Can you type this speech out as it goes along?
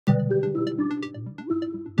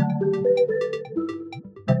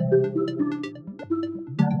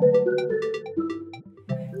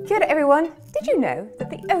everyone! Did you know that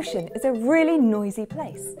the ocean is a really noisy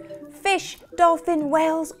place? Fish, dolphin,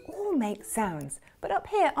 whales all make sounds, but up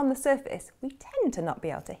here on the surface we tend to not be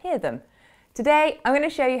able to hear them. Today I'm going to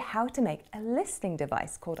show you how to make a listening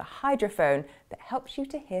device called a hydrophone that helps you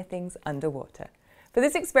to hear things underwater. For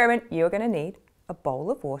this experiment you're going to need a bowl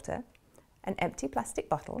of water, an empty plastic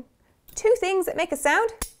bottle, two things that make a sound,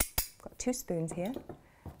 I've got 2 spoons here,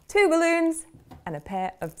 2 balloons and a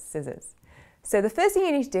pair of scissors. So the first thing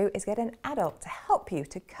you need to do is get an adult to help you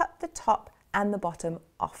to cut the top and the bottom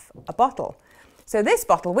off a bottle. So this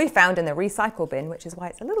bottle we found in the recycle bin, which is why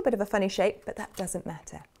it's a little bit of a funny shape, but that doesn't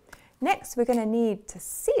matter. Next, we're going to need to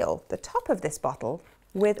seal the top of this bottle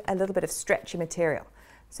with a little bit of stretchy material.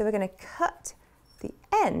 So we're going to cut the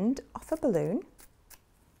end off a balloon,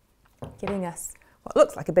 giving us what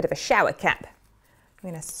looks like a bit of a shower cap.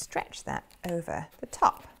 I'm going to stretch that over the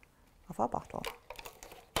top of our bottle,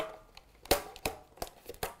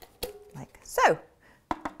 like so.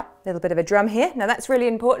 A little bit of a drum here. Now that's really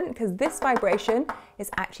important because this vibration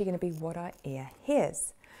is actually going to be what our ear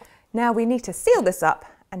hears. Now we need to seal this up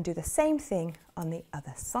and do the same thing on the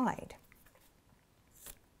other side.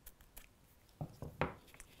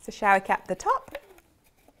 So shower cap the top.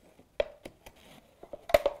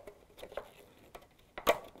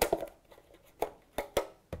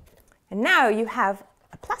 And now you have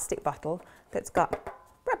a plastic bottle that's got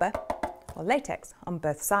rubber or latex on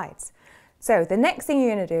both sides. So the next thing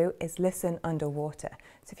you're going to do is listen underwater.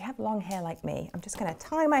 So if you have long hair like me, I'm just going to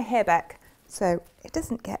tie my hair back so it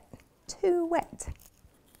doesn't get too wet.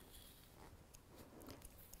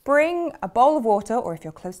 Bring a bowl of water, or if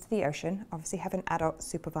you're close to the ocean, obviously have an adult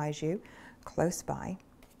supervise you close by,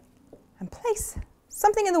 and place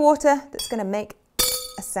something in the water that's going to make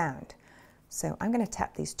a sound. So I'm going to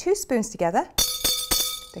tap these 2 spoons together.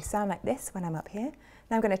 They sound like this when I'm up here.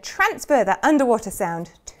 Now I'm going to transfer that underwater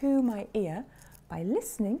sound to my ear by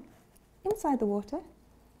listening inside the water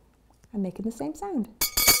and making the same sound.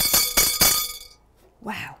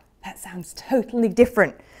 Wow, that sounds totally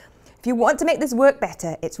different. If you want to make this work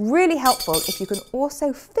better, it's really helpful if you can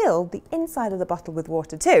also fill the inside of the bottle with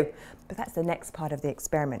water too, but that's the next part of the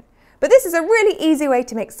experiment. But this is a really easy way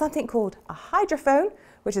to make something called a hydrophone,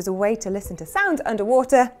 which is a way to listen to sounds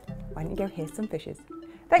underwater. Why don't you go hear some fishes?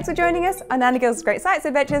 Thanks for joining us on Nanogirl's Great Science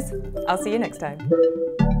Adventures. I'll see you next time.